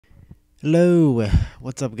Hello,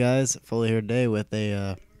 what's up guys? Fully here today with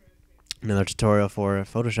a another tutorial for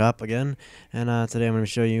Photoshop again, and today I'm going to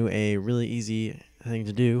show you a really easy thing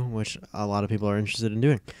to do, which a lot of people are interested in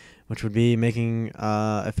doing, which would be making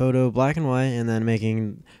a photo black and white and then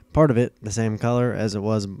making part of it the same color as it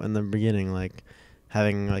was in the beginning, like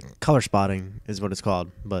having like color spotting is what it's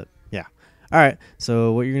called. But yeah, all right.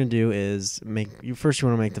 So what you're going to do is you want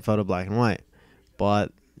to make the photo black and white,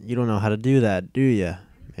 but you don't know how to do that, do you?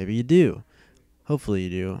 Maybe you do. Hopefully you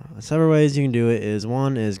do. Several ways you can do it is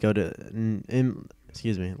one is go to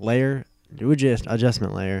layer, do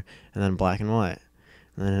adjustment layer, and then black and white,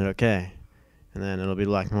 and then hit OK, and then it'll be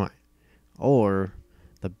black and white. Or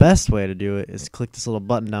the best way to do it is click this little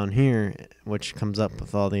button down here, which comes up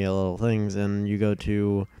with all the little things, and you go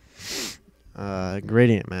to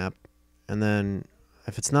gradient map, and then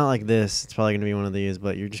if it's not like this, it's probably going to be one of these,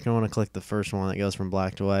 but you're just going to want to click the first one that goes from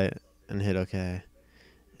black to white and hit OK.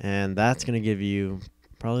 And that's going to give you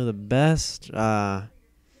probably the best black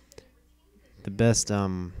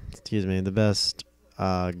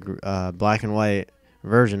and white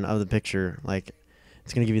version of the picture. Like,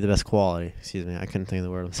 it's going to give you the best quality. Excuse me, I couldn't think of the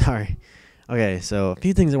word. I'm sorry. Okay, so a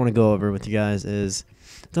few things I want to go over with you guys is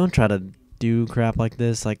don't try to do crap like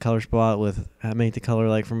this, like color spot with make the color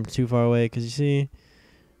like from too far away, because you see,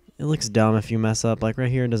 it looks dumb if you mess up. Like right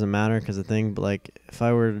here, it doesn't matter because the thing, but like if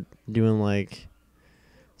I were doing like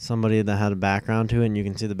somebody that had a background to it and you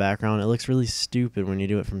can see the background, it looks really stupid when you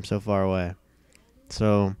do it from so far away.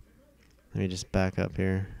 So let me just back up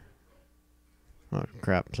here. Oh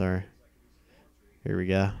crap, sorry. Here we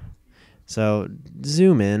go. So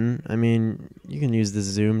zoom in. I mean, you can use the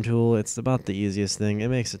zoom tool. It's about the easiest thing. It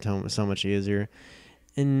makes it so much easier.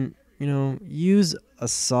 And you know, use a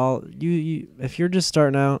if you're just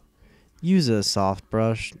starting out, use a soft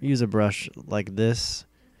brush. Use a brush like this,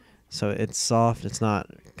 so it's soft. It's not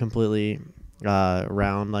completely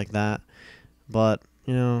round like that. But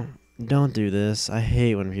you know, don't do this. I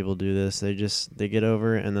hate when people do this. They get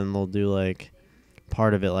over it and then they'll do like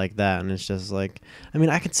part of it like that, and it's just like, I mean,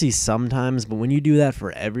 I could see sometimes, but when you do that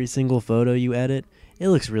for every single photo you edit, it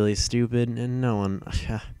looks really stupid, and no one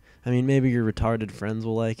I mean, maybe your retarded friends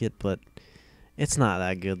will like it, but it's not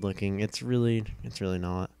that good looking. It's really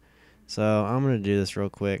not. So I'm gonna do this real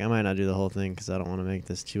quick. I might not do the whole thing because I don't want to make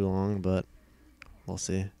this too long, but we'll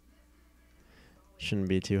see. Shouldn't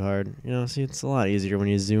be too hard. You know, see, it's a lot easier when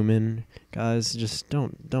you zoom in, guys. Just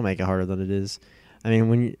don't make it harder than it is. I mean,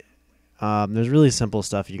 when you there's really simple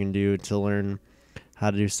stuff you can do to learn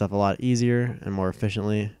how to do stuff a lot easier and more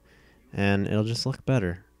efficiently, and it'll just look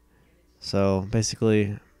better. So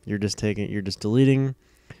basically, you're just deleting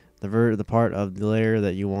the part of the layer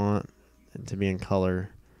that you want it to be in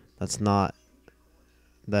color. That's not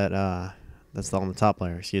that's on the top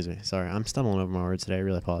layer. Excuse me. Sorry, I'm stumbling over my words today. I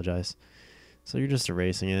really apologize. So you're just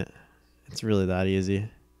erasing it. It's really that easy.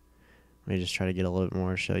 Let me just try to get a little bit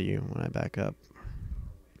more to show you when I back up.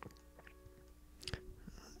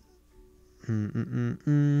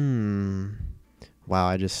 Wow,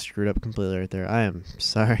 I just screwed up completely right there. I am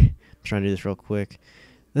sorry. I'm trying to do this real quick.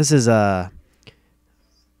 This is crap,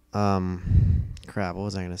 what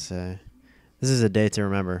was I gonna say? This is A Day to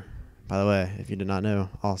Remember. By the way, if you did not know,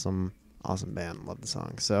 awesome band. Love the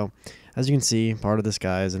song. So, as you can see, part of this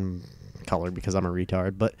guy is in color because I'm a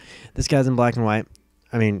retard, but this guy's in black and white.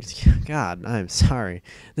 I mean, God, I'm sorry.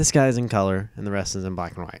 This guy's in color and the rest is in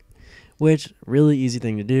black and white. Which, really easy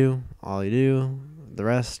thing to do. All you do, the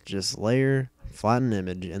rest, just layer, flatten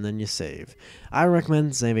image, and then you save. I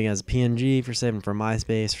recommend saving as PNG for saving for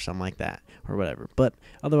MySpace or something like that, or whatever. But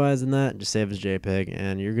otherwise than that, just save as JPEG,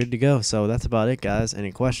 and you're good to go. So that's about it, guys.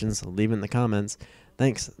 Any questions, leave it in the comments.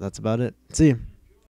 Thanks. That's about it. See you.